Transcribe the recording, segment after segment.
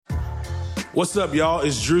What's up, y'all?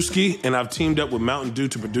 It's Drewski, and I've teamed up with Mountain Dew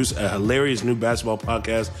to produce a hilarious new basketball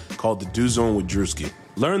podcast called The Dew Zone with Drewski.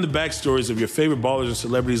 Learn the backstories of your favorite ballers and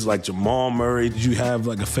celebrities like Jamal Murray. Did you have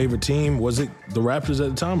like a favorite team? Was it the Raptors at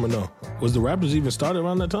the time or no? Was the Raptors even started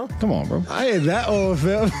around that time? Come on, bro. I ain't that old,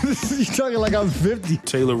 fam. You talking like I'm 50.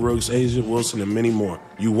 Taylor Rooks, Asia Wilson, and many more.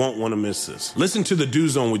 You won't want to miss this. Listen to The Dew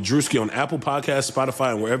Zone with Drewski on Apple Podcasts,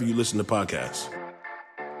 Spotify, and wherever you listen to podcasts.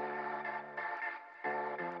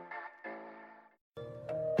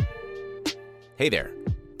 Hey there.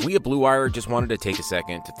 We at Blue Wire just wanted to take a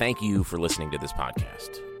second to thank you for listening to this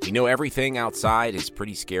podcast. We know everything outside is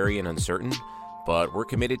pretty scary and uncertain, but we're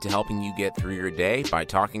committed to helping you get through your day by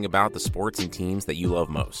talking about the sports and teams that you love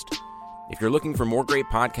most. If you're looking for more great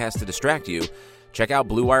podcasts to distract you, check out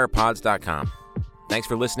BlueWirePods.com. Thanks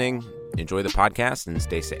for listening. Enjoy the podcast and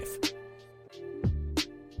stay safe.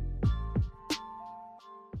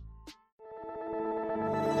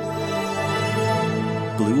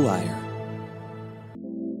 Blue Wire.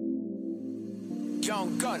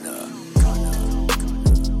 Young Gunner.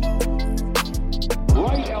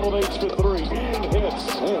 Wright elevates for three and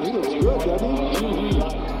hits. Man, he looks good, doesn't he?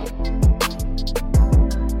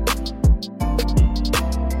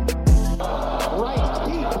 Right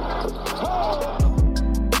deep. Oh.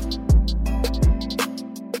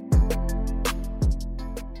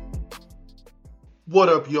 What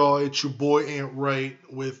up, y'all? It's your boy Ant Wright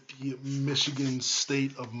with the Michigan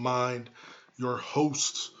State of Mind, your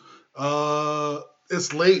host.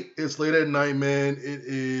 It's late. It's late at night, man.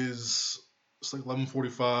 It's like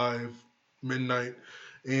 11:45, midnight,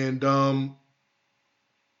 and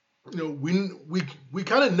we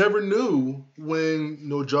kind of never knew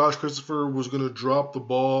when Josh Christopher was gonna drop the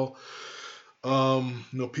ball.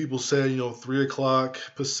 People said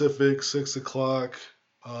 3:00 Pacific, 6:00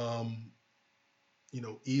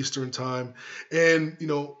 Eastern time, and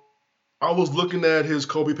I was looking at his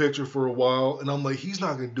Kobe picture for a while, and I'm like, he's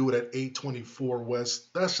not going to do it at 8:24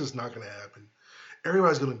 West. That's just not going to happen.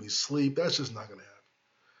 Everybody's going to be asleep. That's just not going to happen.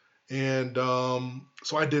 And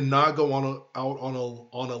so I did not go out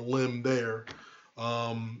on a limb there.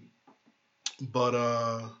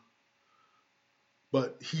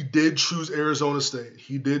 But he did choose Arizona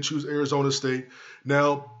State.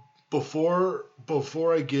 Now, before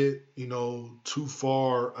I get too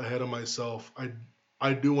far ahead of myself,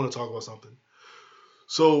 I do want to talk about something.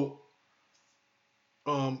 So,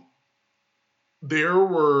 there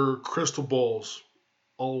were crystal balls,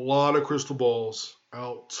 a lot of crystal balls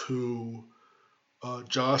out to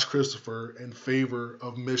Josh Christopher in favor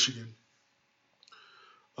of Michigan.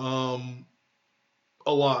 A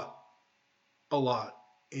lot.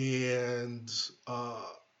 And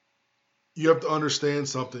you have to understand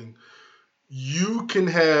something. You can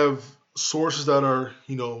have sources that are,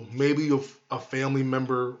 maybe a family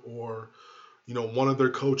member or, one of their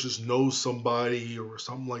coaches knows somebody or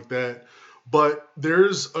something like that. But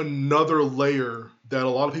there's another layer that a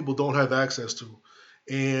lot of people don't have access to.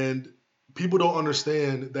 And people don't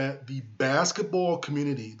understand that the basketball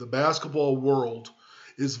community, the basketball world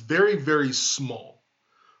is very, very small.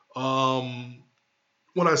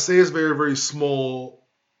 When I say it's very, very small,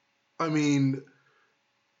 I mean,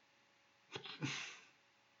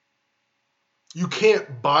 you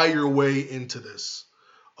can't buy your way into this.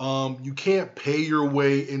 You can't pay your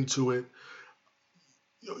way into it.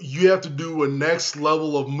 You have to do a next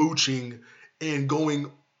level of mooching and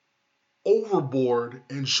going overboard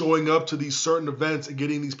and showing up to these certain events and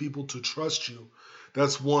getting these people to trust you.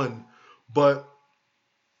 That's one. But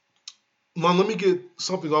let me get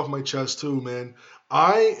something off my chest too, man.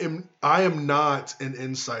 I am not an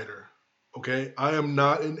insider. Okay? I am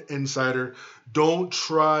not an insider. Don't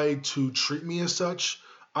try to treat me as such.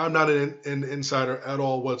 I'm not an insider at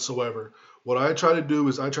all whatsoever. What I try to do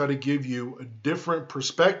is I try to give you a different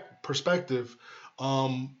perspective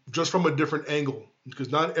just from a different angle. Because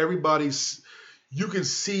not everybody's... You can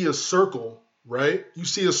see a circle, right? You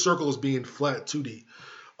see a circle as being flat, 2D.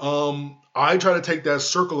 I try to take that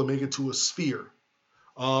circle and make it to a sphere.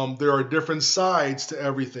 There are different sides to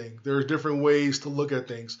everything. There are different ways to look at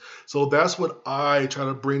things. So that's what I try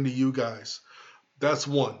to bring to you guys. That's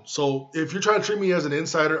one. So if you're trying to treat me as an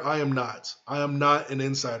insider, I am not. I am not an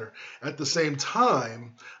insider. At the same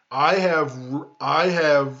time, I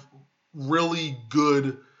have really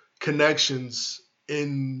good connections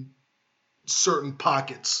in certain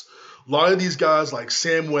pockets. A lot of these guys like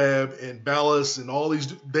Sam Webb and Ballas and all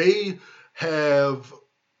these, they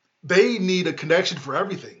need a connection for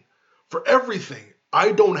everything. For everything.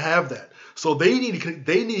 I don't have that. So they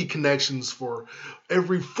need connections for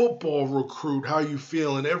every football recruit, how you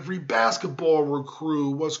feeling, every basketball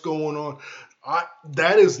recruit, what's going on.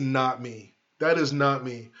 That is not me. That is not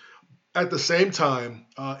me. At the same time,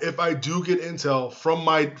 if I do get intel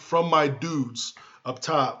from my dudes up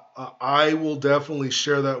top, I will definitely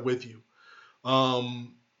share that with you.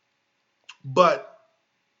 But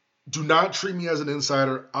do not treat me as an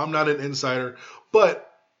insider. I'm not an insider. But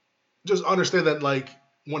just understand that, like,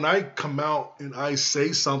 when I come out and I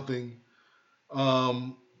say something,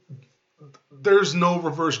 there's no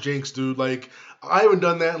reverse jinx, dude. Like, I haven't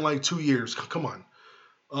done that in like 2 years. Come on.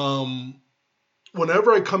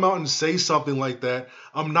 Whenever I come out and say something like that,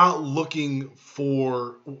 I'm not looking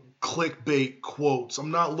for clickbait quotes.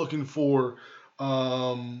 I'm not looking for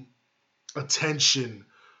attention.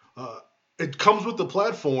 It comes with the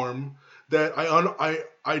platform that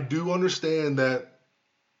I do understand that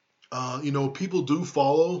people do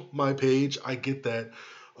follow my page. I get that.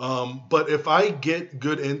 But if I get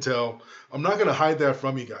good intel, I'm not going to hide that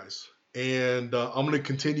from you guys. And I'm going to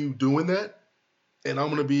continue doing that. And I'm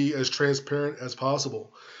going to be as transparent as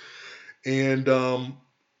possible. And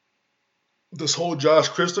this whole Josh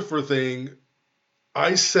Christopher thing,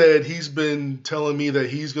 I said he's been telling me that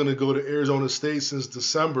he's going to go to Arizona State since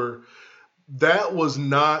December. That's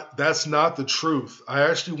not the truth. I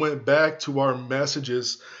actually went back to our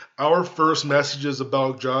messages. Our first messages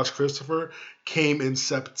about Josh Christopher came in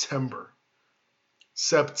September.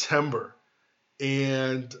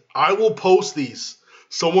 And I will post these.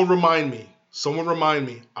 Someone remind me.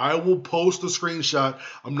 I will post a screenshot.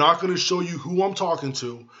 I'm not going to show you who I'm talking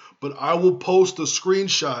to, but I will post a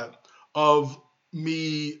screenshot of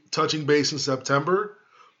me touching base in September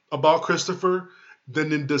about Christopher,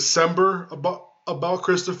 then in December about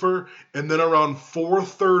Christopher, and then around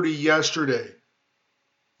 4:30 yesterday.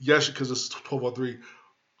 Yes, because it's 12:03,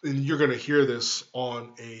 and you're going to hear this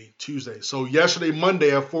on a Tuesday. So yesterday,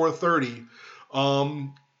 Monday at 4:30,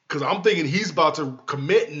 because I'm thinking he's about to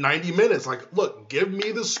commit in 90 minutes. Like, look, give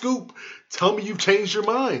me the scoop. Tell me you've changed your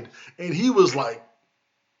mind. And he was like,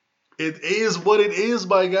 it is what it is,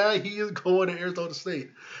 my guy. He is going to Arizona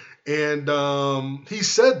State. And he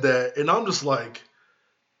said that, and I'm just like,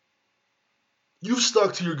 you've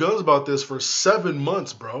stuck to your guns about this for 7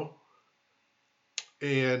 months, bro.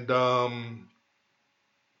 And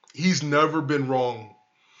he's never been wrong.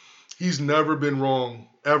 He's never been wrong,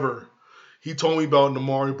 ever. He told me about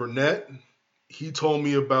Namari Burnett. He told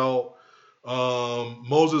me about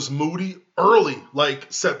Moses Moody early,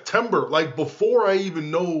 like September, like before I even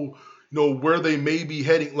know where they may be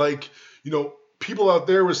heading. Like, people out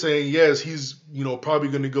there were saying, yes, he's, probably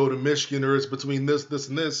going to go to Michigan, or it's between this,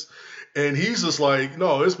 and this. And he's just like,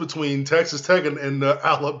 no, it's between Texas Tech and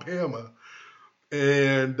Alabama.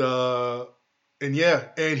 And yeah,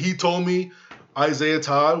 and he told me Isaiah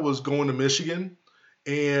Todd was going to Michigan.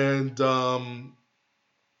 And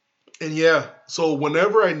yeah, so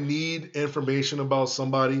whenever I need information about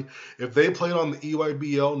somebody, if they played on the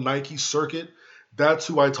EYBL Nike circuit, that's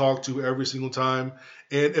who I talk to every single time.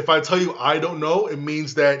 And if I tell you I don't know, it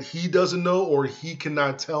means that he doesn't know, or he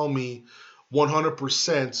cannot tell me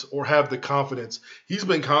 100% or have the confidence. He's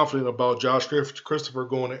been confident about Josh Christopher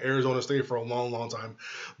going to Arizona State for a long, long time.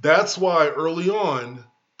 That's why early on,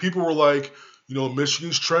 people were like,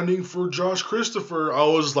 Michigan's trending for Josh Christopher. I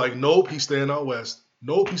was like, nope, he's staying out west.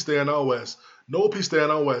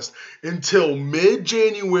 Until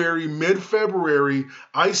mid-January, mid-February,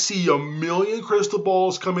 I see a million crystal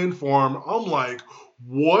balls come in for him. I'm like,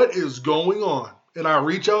 what is going on? And I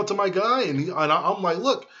reach out to my guy, and I'm like,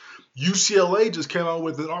 look, UCLA just came out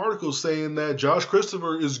with an article saying that Josh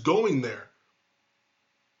Christopher is going there.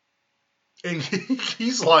 And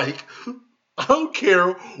he's like, I don't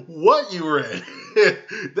care what you read.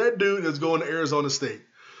 That dude is going to Arizona State.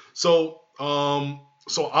 So I'm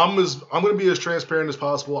going to be as transparent as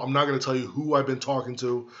possible. I'm not going to tell you who I've been talking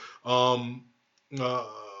to.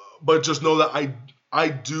 But just know that I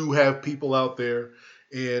do have people out there,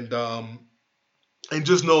 and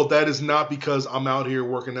just know that is not because I'm out here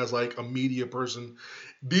working as like a media person.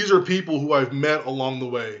 These are people who I've met along the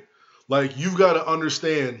way. Like, you've got to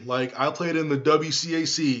understand, like, I played in the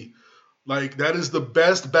WCAC. Like, that is the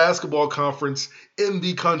best basketball conference in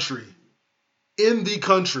the country.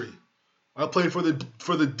 I played for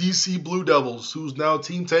the DC Blue Devils, who's now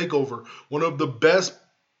Team Takeover, one of the best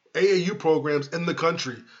AAU programs in the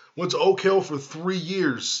country. Went to Oak Hill for 3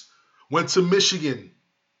 years. Went to Michigan.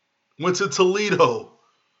 Went to Toledo.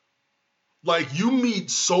 Like, you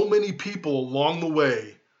meet so many people along the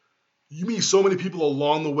way.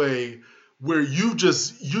 where you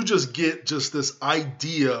just get just this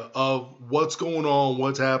idea of what's going on,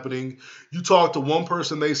 what's happening. You talk to one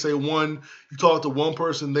person, they say one. You talk to one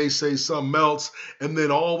person, they say something else. And then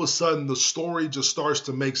all of a sudden, the story just starts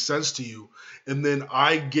to make sense to you. And then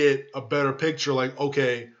I get a better picture like,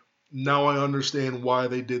 okay, now I understand why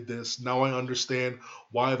they did this. Now I understand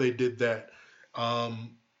why they did that.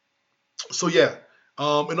 So, yeah.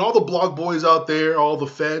 And all the blog boys out there, all the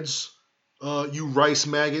feds, you rice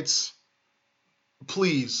maggots,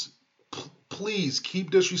 please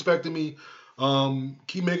keep disrespecting me.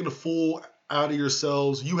 Keep making a fool out of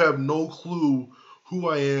yourselves. You have no clue who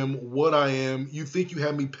I am, what I am. You think you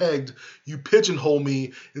have me pegged. You pigeonhole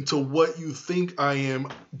me into what you think I am.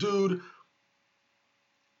 Dude,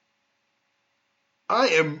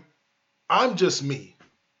 I'm just me.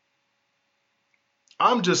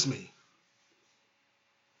 I'm just me.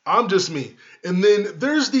 I'm just me. And then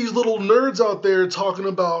there's these little nerds out there talking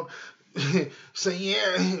about saying,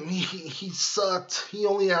 yeah, he sucked. He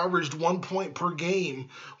only averaged 1 point per game.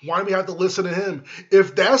 Why do we have to listen to him?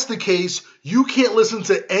 If that's the case, you can't listen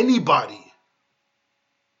to anybody.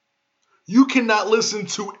 You cannot listen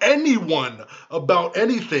to anyone about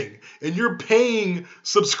anything. And you're paying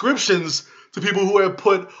subscriptions to people who have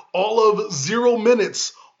put all of 0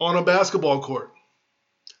 minutes on a basketball court.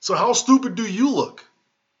 So how stupid do you look?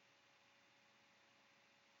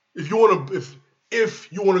 If you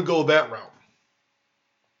want to go that route.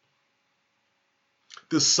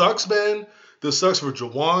 This sucks, man. This sucks for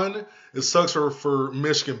Juwan. It sucks for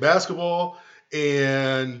Michigan basketball.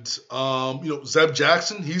 And Zeb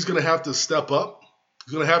Jackson, he's gonna have to step up.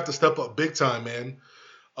 He's gonna have to step up big time, man.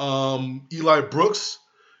 Eli Brooks,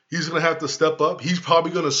 he's gonna have to step up. He's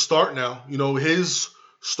probably gonna start now. His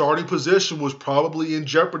starting position was probably in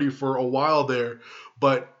jeopardy for a while there,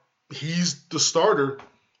 but he's the starter.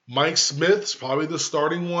 Mike Smith's probably the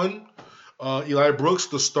starting one. Eli Brooks,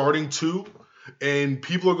 the starting 2. And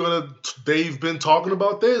people are they've been talking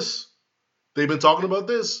about this.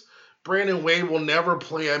 Brandon Wade will never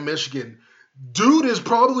play at Michigan. Dude is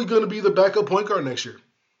probably going to be the backup point guard next year.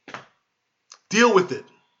 Deal with it.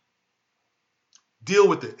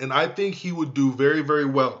 And I think he would do very, very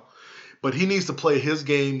well. But he needs to play his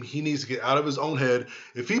game. He needs to get out of his own head.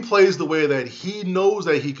 If he plays the way that he knows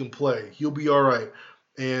that he can play, he'll be all right.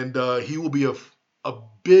 And he will be a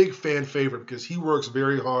big fan favorite because he works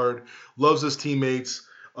very hard, loves his teammates,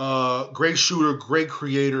 great shooter, great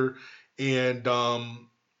creator. And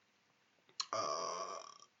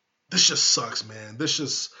this just sucks, man. This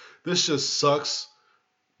just sucks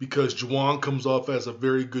because Juwan comes off as a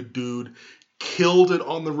very good dude, killed it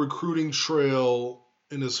on the recruiting trail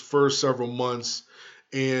in his first several months.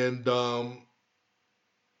 And I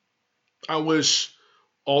wish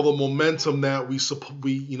all the momentum that we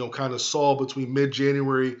kind of saw between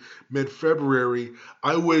mid-January, mid-February,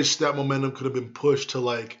 I wish that momentum could have been pushed to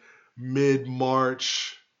like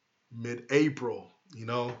mid-March, mid-April,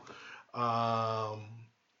 But,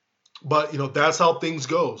 that's how things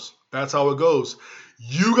goes. That's how it goes.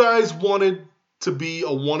 You guys wanted to be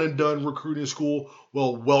a one-and-done recruiting school.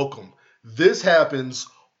 Well, welcome. This happens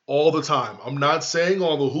all the time. I'm not saying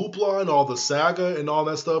all the hoopla and all the saga and all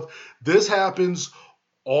that stuff. This happens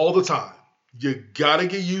all the time. You got to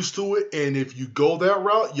get used to it. And if you go that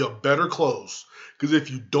route, you better close. Because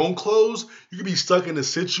if you don't close, you could be stuck in a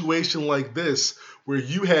situation like this where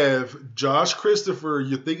you have Josh Christopher,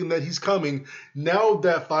 you're thinking that he's coming. Now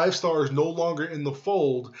that 5-star is no longer in the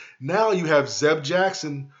fold. Now you have Zeb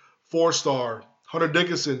Jackson, 4-star. Hunter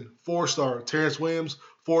Dickinson, 4-star. Terrence Williams,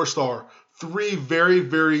 4-star. 3 very,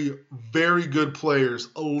 very, very good players,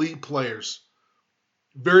 elite players.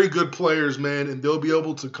 Very good players, man, and they'll be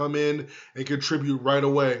able to come in and contribute right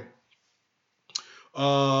away.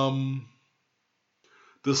 The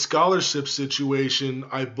scholarship situation,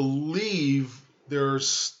 I believe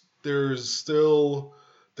there's still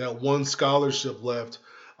that one scholarship left.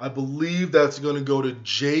 I believe that's going to go to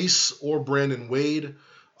Jace or Brandon Wade.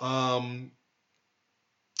 I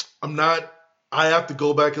have to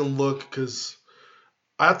go back and look because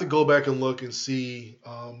I have to go back and look and see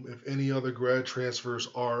if any other grad transfers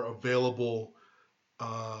are available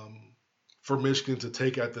for Michigan to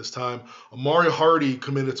take at this time. Amari Hardy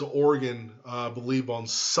committed to Oregon, I believe, on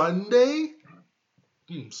Sunday.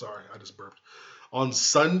 Sorry, I just burped. On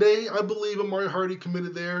Sunday, I believe Amari Hardy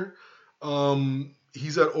committed there.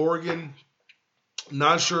 He's at Oregon.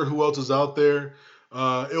 Not sure who else is out there.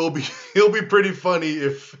 It'll be pretty funny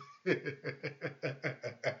if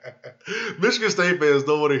Michigan State fans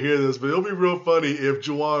don't want to hear this, but it'll be real funny if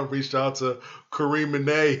Juwan reached out to Kareem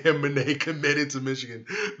Mane and Mane committed to Michigan.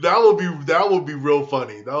 That will be real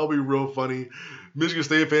funny. That will be real funny. Michigan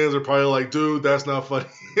State fans are probably like, dude, that's not funny.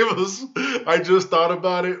 I just thought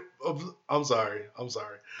about it. I'm sorry.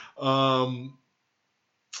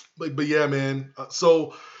 But yeah, man.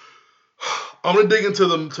 So I'm gonna dig into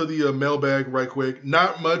the mailbag right quick.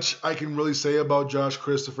 Not much I can really say about Josh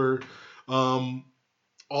Christopher. All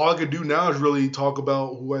I can do now is really talk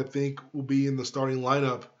about who I think will be in the starting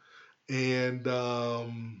lineup, and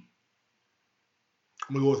I'm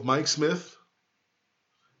gonna go with Mike Smith.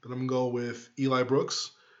 Then I'm gonna go with Eli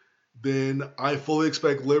Brooks. Then I fully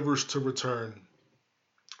expect Livers to return,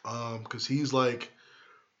 because he's like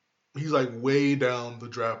way down the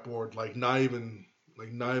draft board, like not even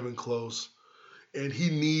close, and he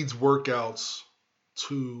needs workouts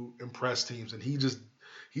to impress teams, and he just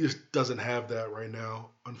doesn't have that right now,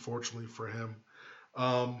 unfortunately for him.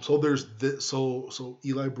 So there's this, so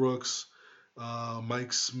Eli Brooks,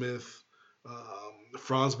 Mike Smith,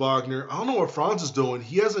 Franz Wagner. I don't know what Franz is doing.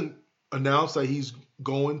 He hasn't announced that he's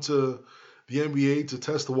going to the NBA to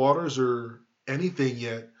test the waters or anything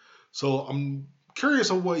yet. So I'm curious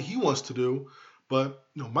on what he wants to do. But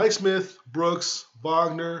Mike Smith, Brooks,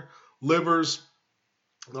 Wagner, Livers.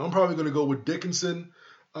 I'm probably going to go with Dickinson.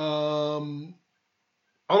 I'm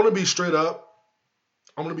going to be straight up.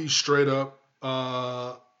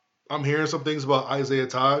 I'm hearing some things about Isaiah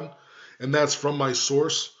Todd, and that's from my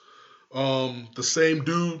source. The same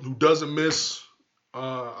dude who doesn't miss.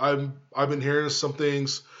 I've been hearing some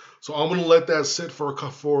things, so I'm gonna let that sit for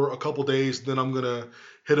a couple days. Then I'm gonna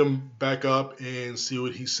hit him back up and see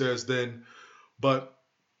what he says then. But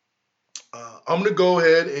I'm gonna go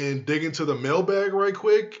ahead and dig into the mailbag right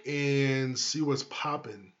quick and see what's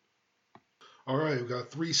popping. All right, we've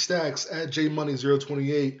got 3 stacks at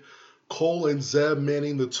JMoney028. Cole and Zeb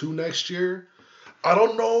manning the 2 next year. I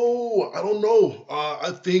don't know.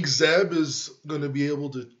 I think Zeb is going to be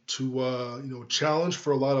able to challenge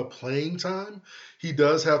for a lot of playing time. He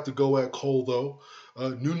does have to go at Cole, though.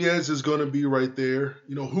 Nunez is going to be right there.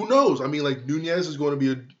 Who knows? I mean, like, Nunez is going to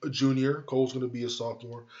be a junior. Cole's going to be a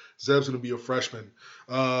sophomore. Zeb's going to be a freshman.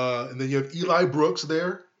 And then you have Eli Brooks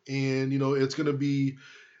there. And, it's going to be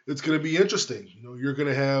interesting. You're going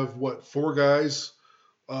to have, 4 guys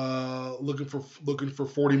looking for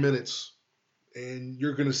 40 minutes. And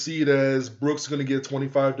you're going to see it as Brooks is going to get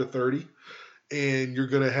 25 to 30. And you're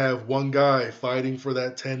going to have one guy fighting for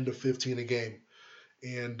that 10 to 15 a game.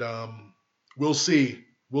 And we'll see.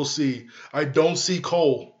 I don't see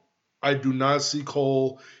Cole. I do not see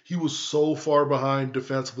Cole. He was so far behind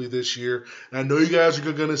defensively this year. And I know you guys are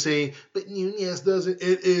going to say, but Nunez doesn't.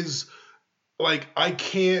 It is like, I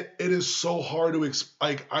can't. It is so hard to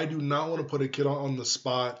I do not want to put a kid on the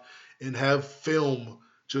spot and have film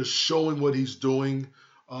just showing what he's doing.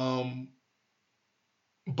 But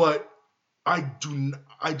I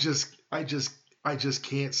just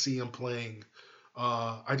can't see him playing.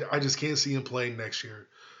 I just can't see him playing next year.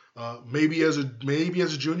 Maybe as a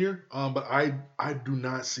junior, but I do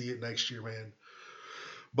not see it next year, man.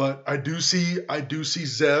 But I do see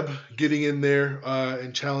Zeb getting in there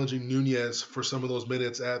and challenging Nunez for some of those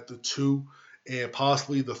minutes at the 2 and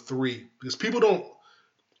possibly the 3, because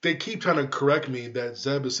they keep trying to correct me that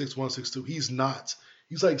Zeb is 6'1", 6'2". He's not.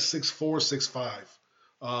 He's like 6'4",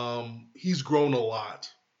 6'5". He's grown a lot.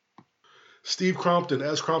 Steve Crompton,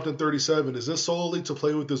 S. Crompton 37. Is this solely to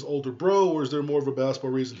play with his older bro, or is there more of a basketball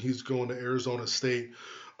reason he's going to Arizona State?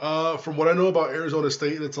 From what I know about Arizona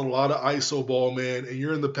State, it's a lot of ISO ball, man, and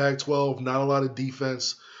you're in the Pac-12, not a lot of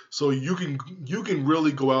defense. So you can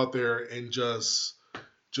really go out there and just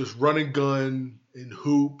run and gun and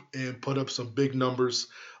hoop and put up some big numbers.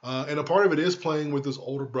 And a part of it is playing with his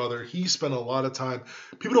older brother. He spent a lot of time.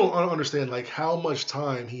 People don't understand like how much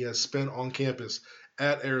time he has spent on campus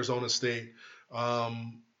at Arizona State.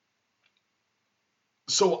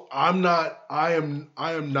 So I am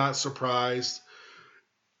not surprised.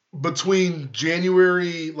 Between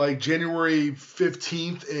January 15th and January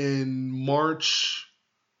 15th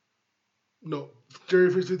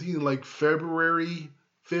and like February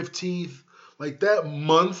 15th, like that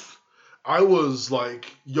month, I was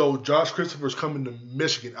like, yo, Josh Christopher's coming to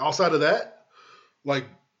Michigan. Outside of that, like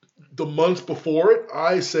the months before it,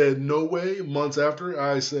 I said no way. Months after,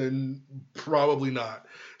 I said probably not.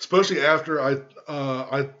 Especially after I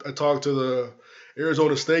talked to the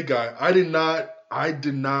Arizona State guy. I did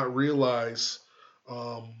not realize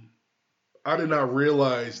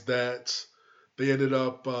that they ended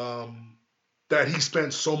up that he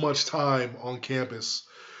spent so much time on campus.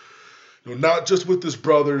 not just with his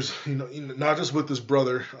brothers, not just with his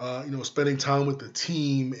brother, spending time with the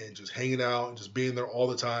team and just hanging out and just being there all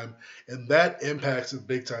the time. And that impacts it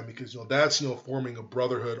big time because, that's, forming a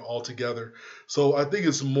brotherhood altogether. So I think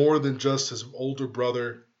it's more than just his older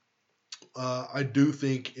brother. I do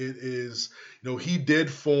think it is, he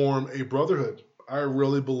did form a brotherhood. I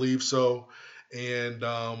really believe so. And,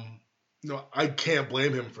 I can't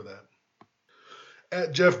blame him for that.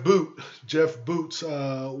 At Jeff Boots,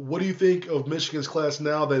 what do you think of Michigan's class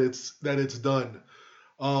now that it's done?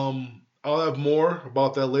 I'll have more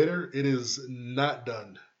about that later. It is not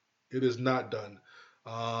done. It is not done.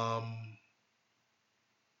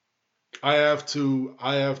 I have to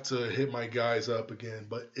hit my guys up again,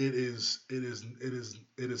 but it is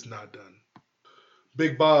not done.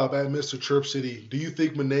 Big Bob at Mr. Chirp City. Do you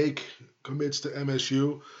think Mane commits to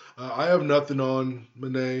MSU? I have nothing on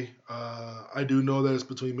Mane. I do know that it's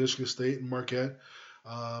between Michigan State and Marquette.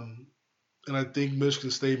 And I think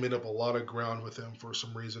Michigan State made up a lot of ground with him for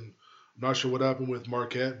some reason. I'm not sure what happened with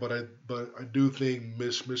Marquette, but I do think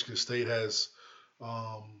Michigan State has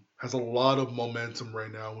a lot of momentum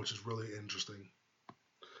right now, which is really interesting.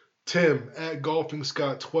 Tim at Golfing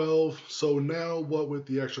Scott 12. So now what with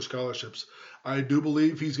the extra scholarships? I do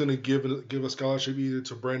believe he's going to give a scholarship either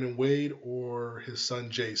to Brandon Wade or his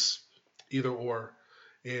son Jace, either or,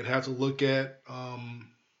 and have to look at. I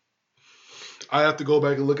have to go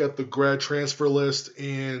back and look at the grad transfer list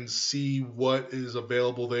and see what is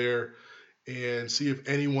available there, and see if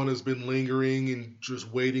anyone has been lingering and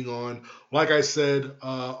just waiting on. Like I said,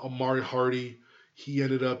 Amari Hardy, he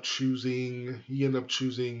ended up choosing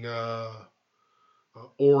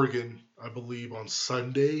Oregon, I believe, on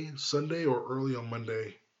Sunday or early on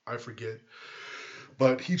Monday, I forget.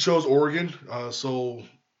 But he chose Oregon,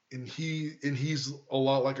 and he's a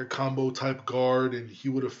lot like a combo type guard, and he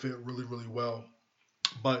would have fit really, really well.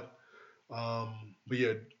 But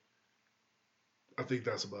yeah, I think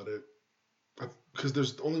that's about it. Because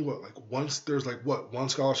there's only one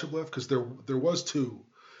scholarship left? Because there was two.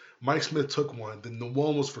 Mike Smith took one. Then the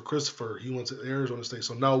one was for Christopher. He went to Arizona State.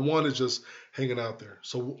 So now one is just hanging out there.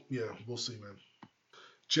 So, yeah, we'll see, man.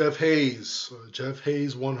 Jeff Hayes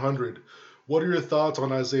 100. What are your thoughts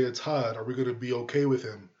on Isaiah Todd? Are we going to be okay with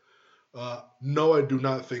him? No, I do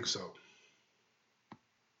not think so.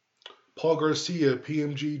 Paul Garcia,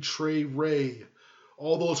 PMG, Trey Ray,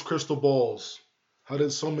 all those crystal balls. How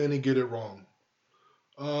did so many get it wrong?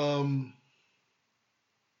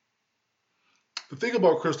 The thing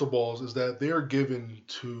about crystal balls is that they are given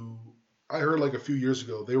to, I heard like a few years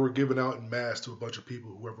ago, they were given out in mass to a bunch of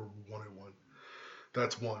people, whoever wanted one.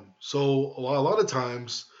 That's one. So a lot of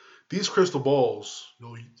times, these crystal balls,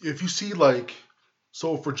 if you see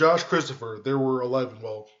so for Josh Christopher, there were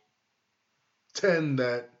 10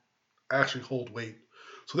 that actually hold weight.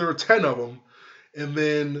 So there were 10 of them. And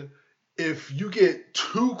then if you get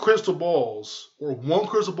two crystal balls or one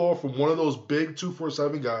crystal ball from one of those big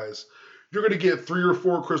 247 guys, you're going to get 3 or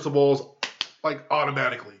 4 crystal balls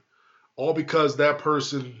automatically. All because that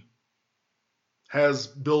person has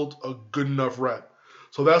built a good enough rep.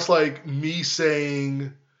 So that's like me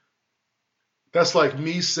saying,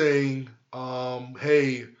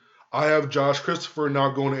 hey, I have Josh Christopher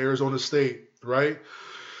now going to Arizona State, right?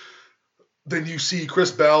 Then you see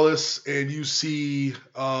Chris Ballas and you see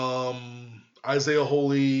Isaiah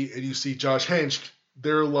Holy and you see Josh Hench.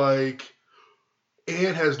 They're like,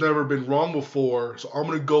 Ant has never been wrong before, so I'm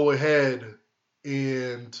going to go ahead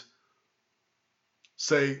and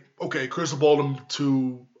say, okay, crystal ball him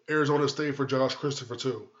to Arizona State for Josh Christopher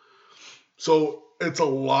too. So it's a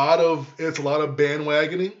lot of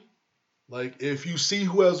bandwagoning. Like if you see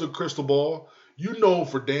who has a crystal ball, you know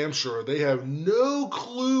for damn sure they have no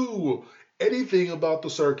clue anything about the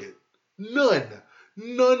circuit. None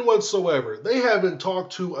whatsoever. They haven't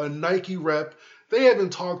talked to a Nike rep. They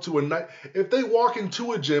haven't talked to a Nike. If they walk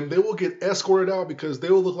into a gym, they will get escorted out because they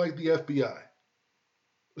will look like the FBI.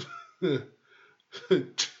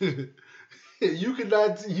 You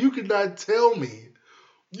cannot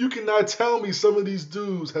tell me some of these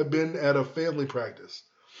dudes have been at a family practice.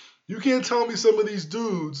 You can't tell me some of these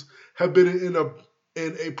dudes have been in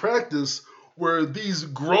a practice where these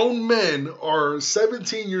grown men are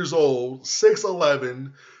 17 years old,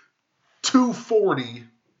 6'11", 240,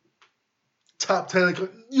 top 10.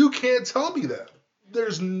 You can't tell me that.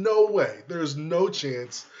 There's no way. There's no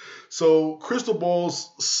chance. So crystal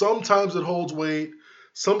balls, sometimes it holds weight,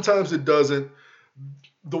 sometimes it doesn't.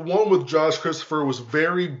 The one with Josh Christopher was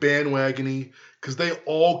very bandwagony because they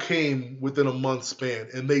all came within a month span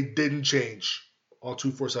and they didn't change on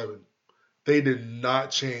 247. They did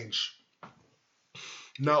not change.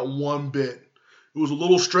 Not one bit. It was a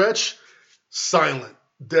little stretch. silent,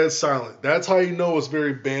 dead silent. That's how you know it's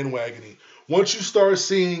very bandwagony. Once you start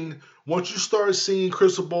seeing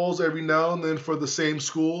crystal balls every now and then for the same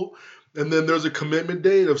school, and then there's a commitment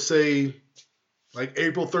date of, say, like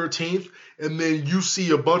April 13th, and then you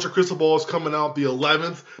see a bunch of crystal balls coming out the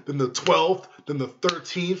 11th, then the 12th, then the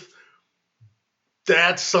 13th,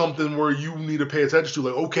 that's something where you need to pay attention to.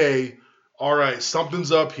 Like, okay, all right,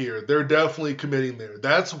 something's up here. They're definitely committing there.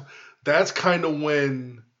 That's kind of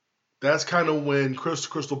when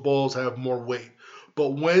crystal balls have more weight. But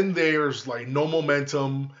when there's like no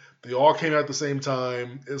momentum, they all came out at the same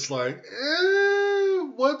time, it's like,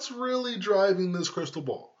 what's really driving this crystal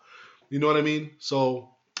ball? You know what I mean? So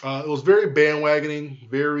it was very bandwagoning,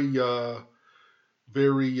 very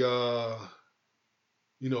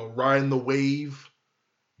riding the wave.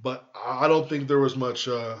 But I don't think there was much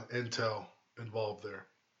intel involved there.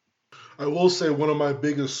 I will say one of my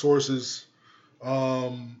biggest sources,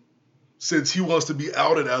 since he wants to be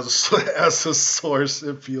outed as a source,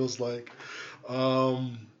 it feels like,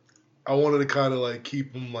 I wanted to kind of like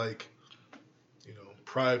keep him like,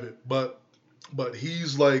 private. But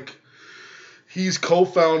he's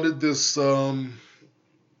co-founded this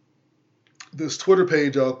this Twitter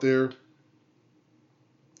page out there.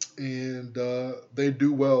 And they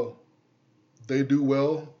do well.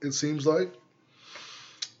 It seems like.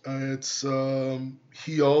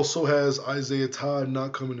 He also has Isaiah Todd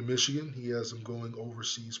not coming to Michigan. He has him going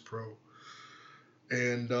overseas pro.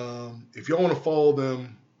 And if y'all want to follow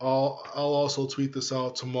them, I'll also tweet this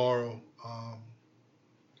out tomorrow.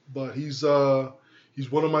 But he's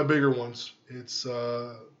one of my bigger ones. It's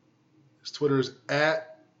his Twitter is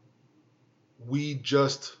 @WeJustDon'tMiss.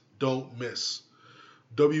 WeJustDon'tMiss.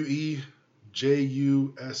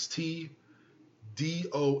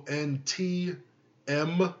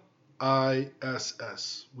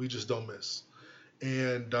 We just don't miss.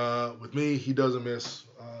 And with me, he doesn't miss.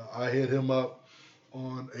 I hit him up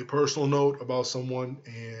on a personal note about someone,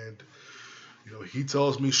 and he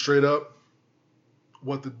tells me straight up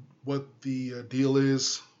what the deal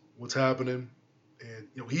is, what's happening, and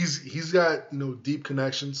he's got deep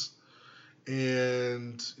connections.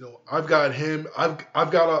 And I've got him. I've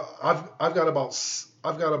got about six.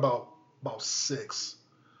 I've got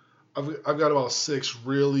about six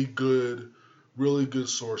really good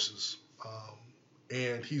sources,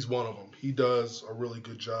 and he's one of them. He does a really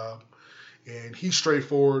good job, and he's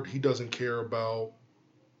straightforward. He doesn't care about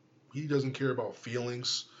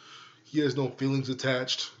feelings. He has no feelings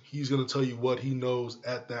attached. He's gonna tell you what he knows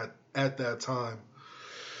at that time.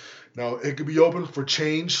 Now, it could be open for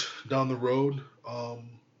change down the road,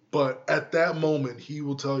 but at that moment, he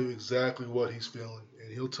will tell you exactly what he's feeling, and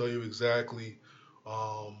he'll tell you exactly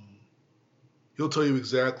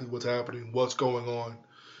what's happening, what's going on.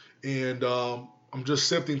 And I'm just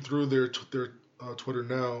sifting through their Twitter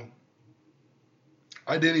now.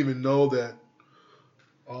 I didn't even know that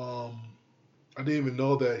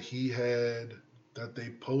they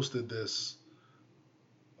posted this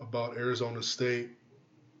about Arizona State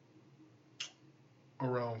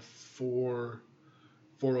around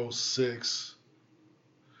 4:06.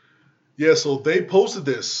 Yeah, so they posted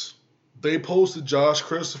this. They posted Josh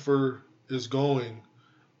Christopher is going.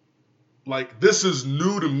 Like, this is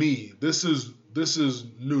new to me. This is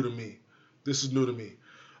new to me.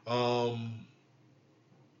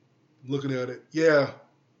 Looking at it, yeah.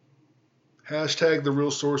 Hashtag the real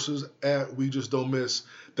sources @WeJustDon'tMiss.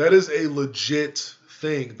 That is a legit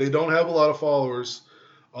thing. They don't have a lot of followers.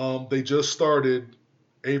 They just started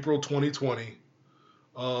April 2020.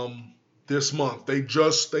 This month. They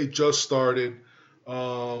just started.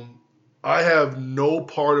 I have no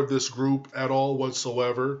part of this group at all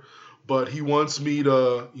whatsoever, but he wants me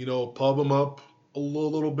to, pub him up a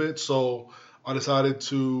little bit. So I decided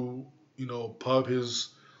to, pub his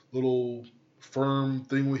little firm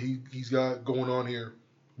thing what he's got going on here.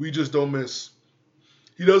 We just don't miss.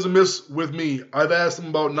 He doesn't miss with me. I've asked him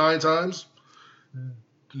about 9 times,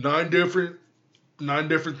 9 different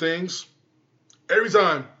things. Every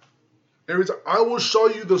time, I will show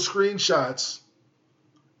you the screenshots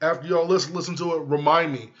after y'all listen to it.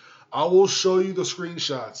 Remind me. I will show you the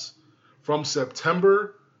screenshots from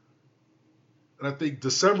September, and I think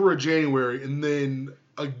December or January, and then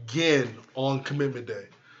again on commitment day.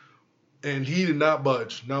 And he did not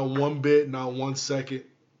budge, not one bit, not 1 second.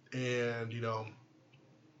 And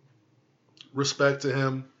respect to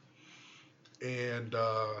him. And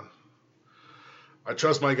I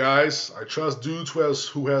trust my guys. I trust dudes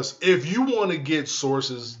who has. If you want to get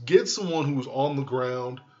sources, get someone who's on the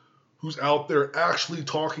ground, who's out there actually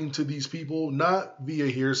talking to these people, not via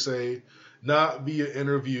hearsay, not via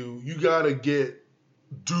interview. You gotta get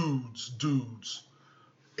dudes.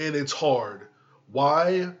 And it's hard.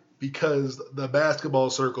 Why? Because the basketball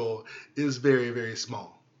circle is very, very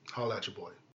small. Holla at your boy.